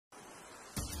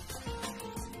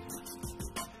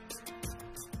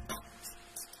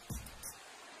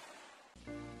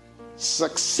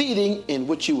succeeding in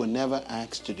which you were never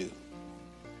asked to do.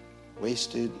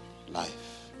 Wasted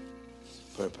life,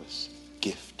 purpose,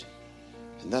 gift.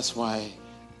 And that's why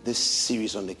this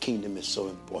series on the kingdom is so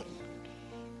important.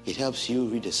 It helps you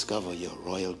rediscover your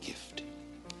royal gift.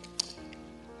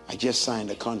 I just signed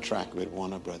a contract with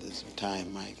Warner Brothers,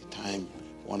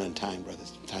 Warner and Time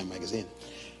Brothers, Time Magazine,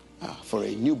 for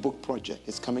a new book project.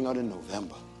 It's coming out in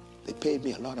November. They paid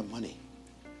me a lot of money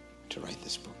to write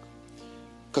this book.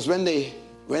 Because when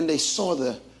they saw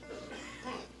the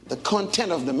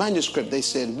content of the manuscript, they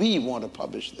said, we want to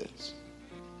publish this.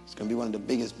 It's going to be one of the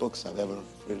biggest books I've ever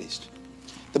released.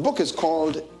 The book is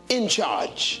called In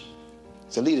Charge.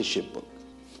 It's a leadership book.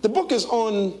 The book is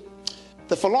on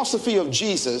the philosophy of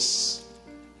Jesus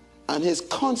and his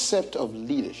concept of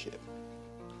leadership.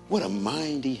 What a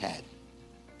mind he had.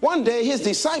 One day his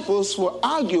disciples were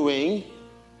arguing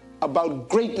about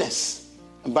greatness.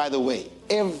 And by the way,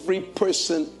 every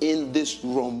person in this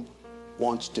room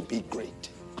wants to be great.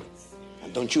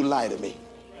 And don't you lie to me.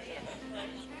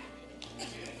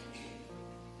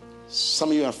 Some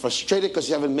of you are frustrated because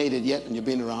you haven't made it yet and you've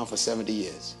been around for 70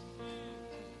 years.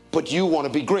 But you want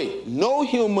to be great. No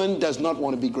human does not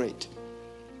want to be great.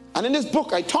 And in this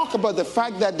book, I talk about the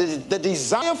fact that the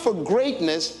desire for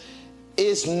greatness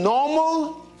is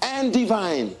normal and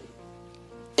divine.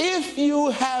 If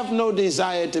you have no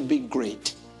desire to be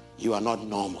great, you are not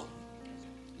normal.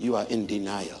 You are in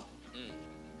denial.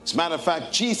 As a matter of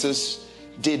fact, Jesus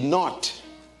did not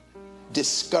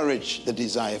discourage the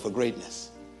desire for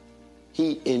greatness.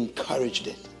 He encouraged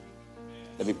it.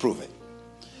 Let me prove it.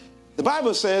 The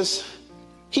Bible says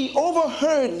he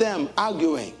overheard them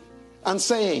arguing and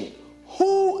saying,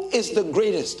 who is the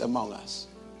greatest among us?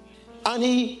 And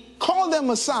he called them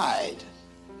aside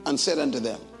and said unto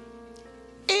them,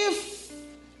 if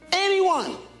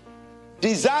anyone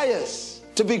desires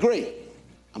to be great,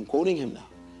 I'm quoting him now,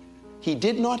 he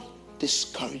did not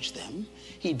discourage them.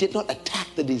 He did not attack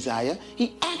the desire.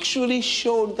 He actually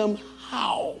showed them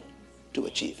how to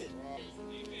achieve it.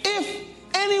 If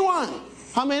anyone,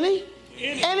 how many?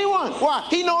 Anyone. Why?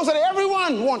 He knows that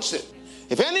everyone wants it.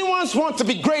 If anyone wants to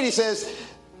be great, he says,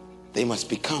 they must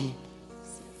become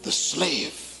the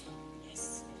slave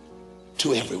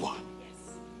to everyone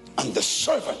and the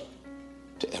servant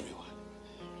to everyone.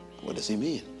 What does he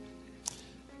mean?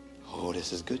 Oh,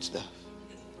 this is good stuff.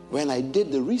 When I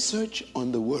did the research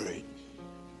on the word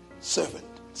servant,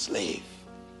 slave,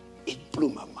 it blew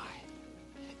my mind.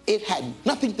 It had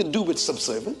nothing to do with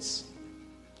subservience.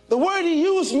 The word he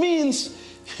used means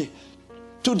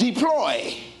to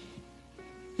deploy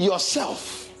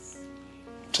yourself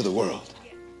to the world.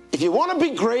 If you want to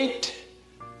be great,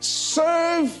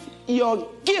 serve your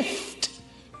gift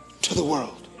to the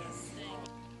world.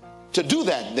 To do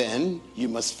that, then, you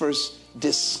must first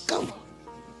discover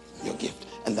your gift.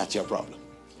 And that's your problem.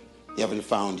 You haven't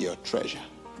found your treasure.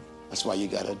 That's why you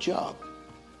got a job.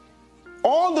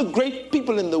 All the great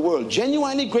people in the world,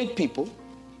 genuinely great people,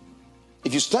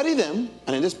 if you study them,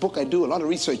 and in this book I do a lot of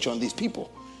research on these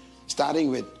people, starting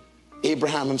with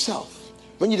Abraham himself.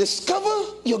 When you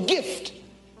discover your gift,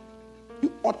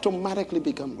 you automatically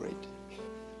become great.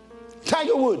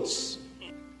 Tiger Woods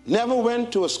never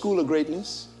went to a school of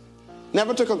greatness,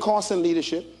 never took a course in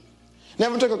leadership,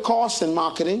 never took a course in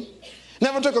marketing,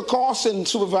 never took a course in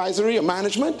supervisory or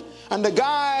management, and the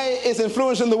guy is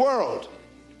influencing the world.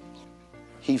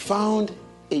 He found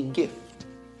a gift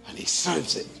and he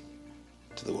serves it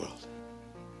to the world.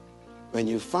 When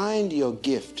you find your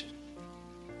gift,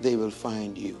 they will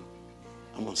find you.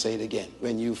 I'm going to say it again.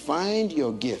 When you find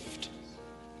your gift,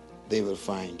 they will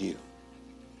find you.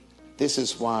 This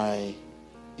is why,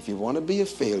 if you want to be a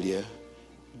failure,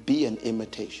 be an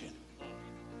imitation.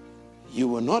 You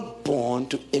were not born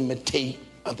to imitate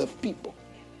other people.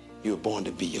 You were born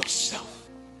to be yourself.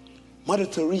 Mother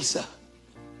Teresa,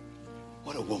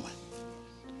 what a woman.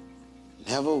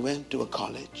 Never went to a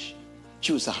college.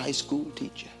 She was a high school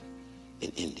teacher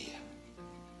in India.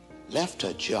 Left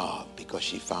her job because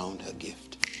she found her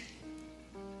gift,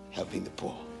 helping the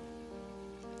poor.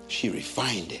 She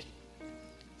refined it.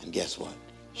 And guess what?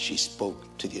 She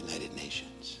spoke to the United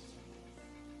Nations.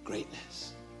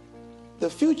 Greatness. The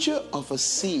future of a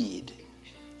seed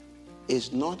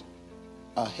is not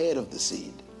ahead of the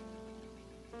seed.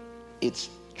 It's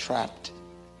trapped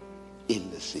in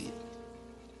the seed.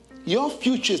 Your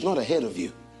future is not ahead of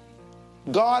you.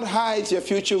 God hides your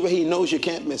future where he knows you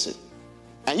can't miss it.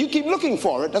 And you keep looking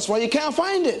for it. That's why you can't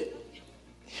find it.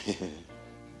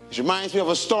 It reminds me of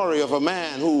a story of a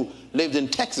man who lived in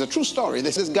Texas, a true story.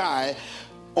 This guy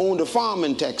owned a farm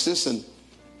in Texas,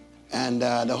 and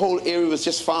the whole area was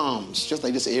just farms, just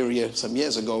like this area some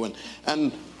years ago.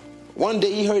 And One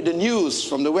day he heard the news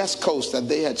from the West Coast that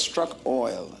they had struck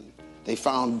oil. And they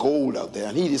found gold out there.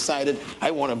 And he decided,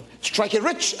 I want to strike it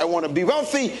rich. I want to be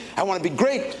wealthy. I want to be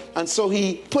great. And so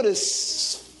he put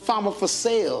his farm up for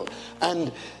sale.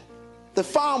 And the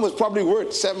farm was probably worth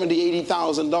 $70,000,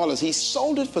 $80,000. He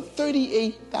sold it for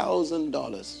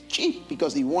 $38,000. Cheap,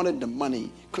 because he wanted the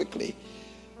money quickly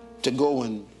to go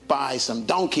and buy some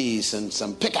donkeys and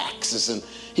some pickaxes. And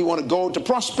he wanted to go to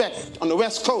prospect on the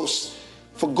West Coast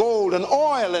for gold and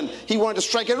oil. And he wanted to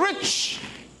strike it rich.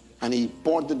 And he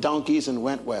bought the donkeys and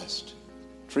went west.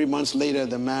 3 months later,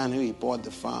 the man who he bought the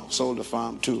farm, sold the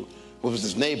farm to, who was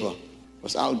his neighbor,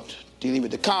 was out dealing with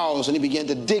the cows, and he began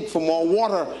to dig for more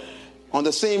water. On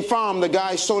the same farm, the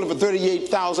guy sold it for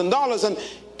 $38,000, and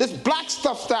this black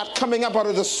stuff started coming up out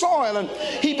of the soil, and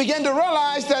he began to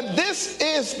realize that this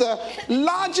is the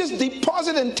largest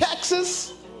deposit in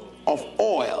Texas of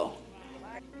oil.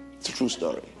 It's a true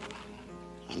story.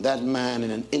 And that man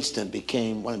in an instant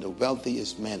became one of the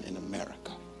wealthiest men in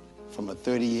America from a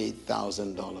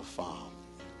 $38,000 farm.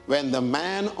 When the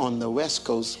man on the West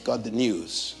Coast got the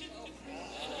news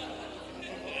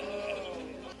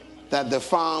that the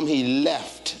farm he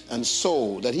left and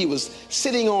sold, that he was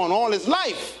sitting on all his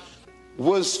life,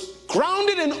 was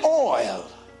grounded in oil,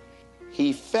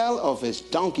 he fell off his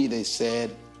donkey, they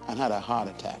said, and had a heart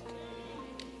attack.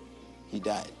 He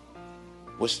died.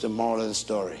 What's the moral of the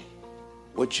story?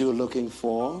 What you're looking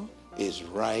for is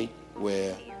right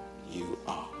where you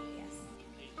are.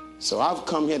 So I've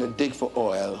come here to dig for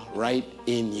oil right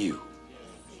in you.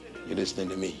 You're listening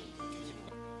to me.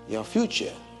 Your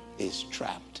future is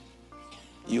trapped.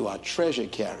 You are treasure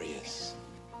carriers.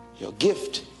 Your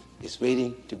gift is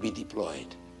waiting to be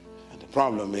deployed. And the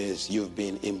problem is you've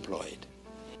been employed.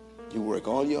 You work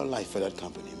all your life for that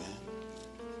company, man,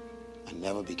 and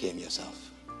never became yourself.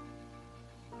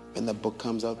 When the book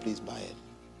comes out, please buy it.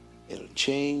 It'll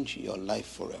change your life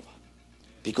forever.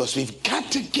 Because we've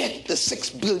got to get the 6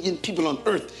 billion people on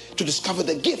earth to discover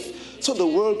the gift so the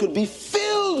world could be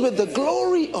filled with the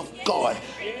glory of God.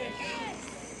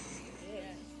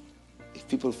 If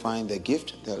people find their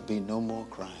gift, there'll be no more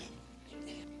crime.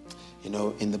 You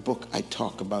know, in the book I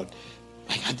talk about,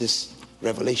 I had this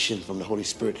revelation from the Holy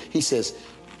Spirit. He says,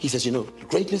 you know,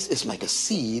 greatness is like a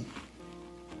seed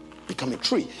becoming a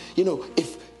tree. You know,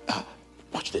 if,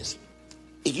 watch this.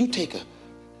 If you take a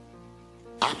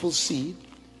apple seed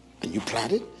and you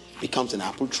plant it, it becomes an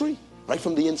apple tree right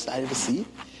from the inside of the seed,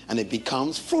 and it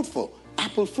becomes fruitful,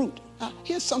 apple fruit. Now,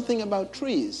 here's something about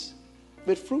trees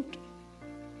with fruit.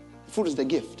 Fruit is their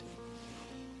gift.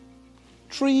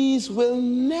 Trees will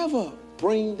never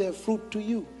bring their fruit to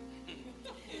you.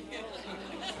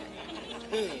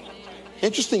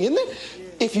 Interesting, isn't it?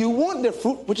 If you want their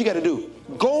fruit, what you got to do?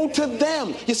 Go to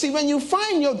them. You see, when you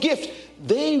find your gift,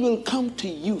 they will come to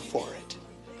you for it.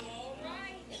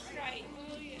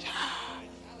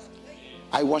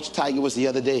 I watched Tiger Woods the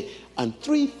other day, and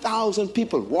 3,000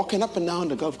 people walking up and down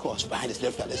the golf course behind this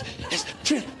little fellas.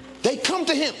 They come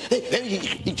to him.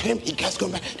 He gets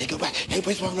going back. They go back. Hey,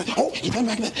 wait, oh, he come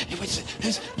back. Hey,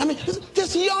 wait, I mean,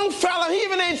 this young fella, he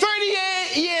even ain't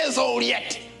 38 years old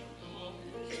yet.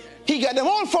 He got them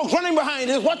old folks running behind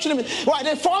him, watching him. Why?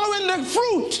 They're following the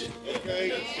fruit.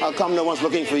 How come no one's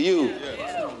looking for you?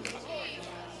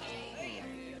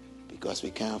 Because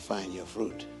we can't find your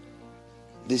fruit.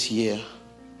 This year,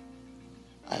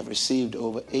 I've received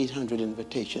over 800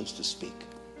 invitations to speak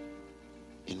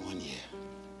in 1 year.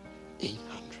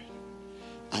 800.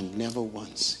 I never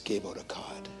once gave out a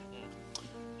card.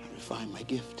 I refined my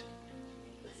gift.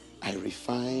 I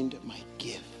refined my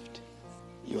gift.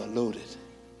 You are loaded.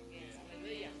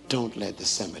 Don't let the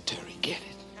cemetery get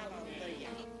it.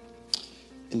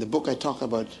 In the book, I talk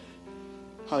about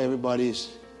how everybody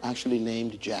is actually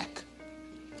named Jack.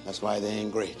 That's why they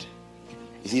ain't great.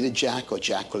 It's either Jack or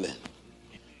Jacqueline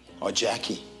or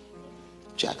Jackie.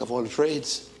 Jack of all the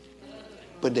trades,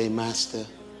 but they master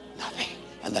nothing.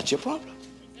 And that's your problem.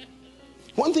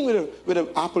 One thing with an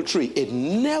apple tree, it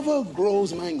never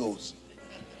grows mangoes.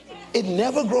 It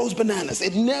never grows bananas.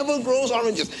 It never grows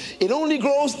oranges. It only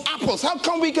grows apples. How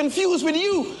come we confused with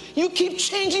you? You keep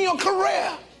changing your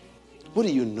career. What are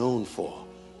you known for?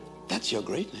 That's your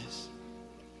greatness.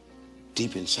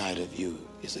 Deep inside of you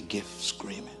is a gift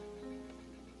screaming,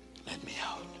 let me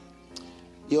out.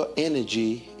 Your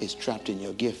energy is trapped in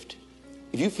your gift.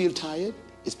 If you feel tired,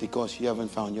 it's because you haven't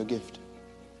found your gift.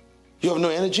 You have no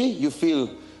energy, you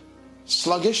feel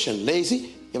sluggish and lazy,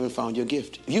 you haven't found your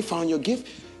gift. If you found your gift,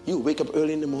 you wake up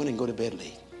early in the morning and go to bed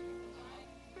late.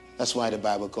 That's why the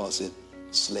Bible calls it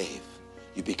slave.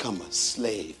 You become a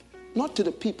slave, not to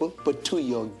the people, but to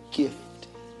your gift.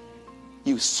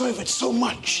 You serve it so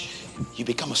much, you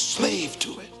become a slave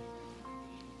to it.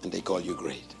 And they call you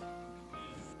great.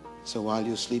 So while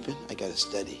you're sleeping, I got to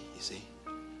study, you see.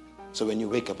 So when you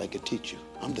wake up, I could teach you.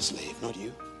 I'm the slave, not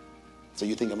you. So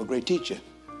you think I'm a great teacher.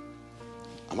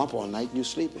 I'm up all night and you're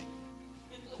sleeping.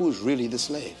 Who's really the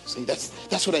slave? See,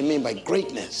 that's what I mean by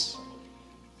greatness.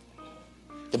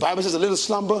 The Bible says a little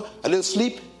slumber, a little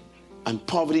sleep, and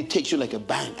poverty takes you like a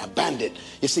bandit.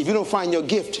 You see, if you don't find your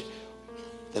gift,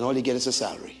 then all you get is a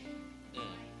salary.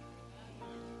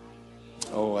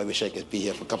 Oh, I wish I could be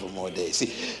here for a couple more days.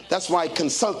 See, that's why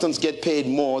consultants get paid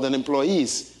more than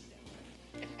employees.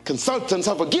 Consultants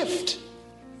have a gift.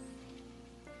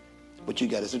 What you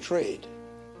got is a trade.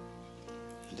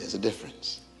 And there's a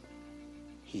difference.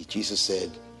 Jesus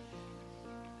said,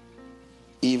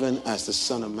 even as the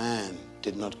Son of Man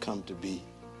did not come to be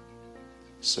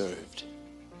served,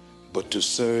 but to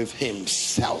serve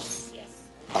himself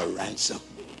a ransom.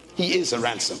 He is a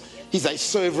ransom. He's I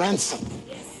serve ransom.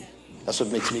 That's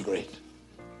what makes me great.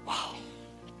 Wow.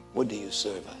 What do you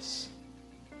serve us?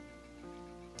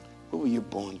 What were you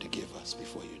born to give us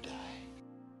before you died?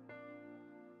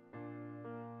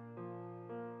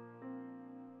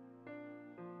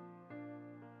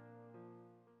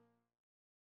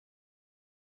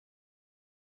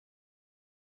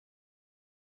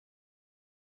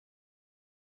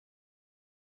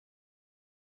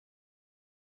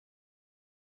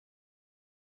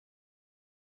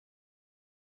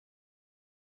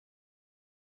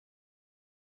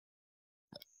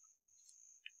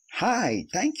 Hi,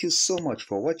 thank you so much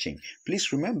for watching.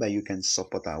 Please remember you can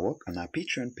support our work on our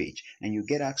Patreon page and you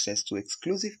get access to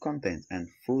exclusive content and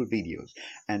full videos.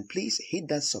 And please hit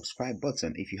that subscribe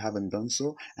button if you haven't done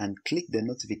so and click the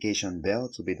notification bell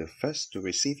to be the first to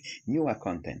receive newer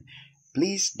content.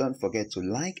 Please don't forget to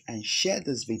like and share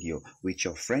this video with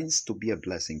your friends to be a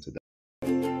blessing to them.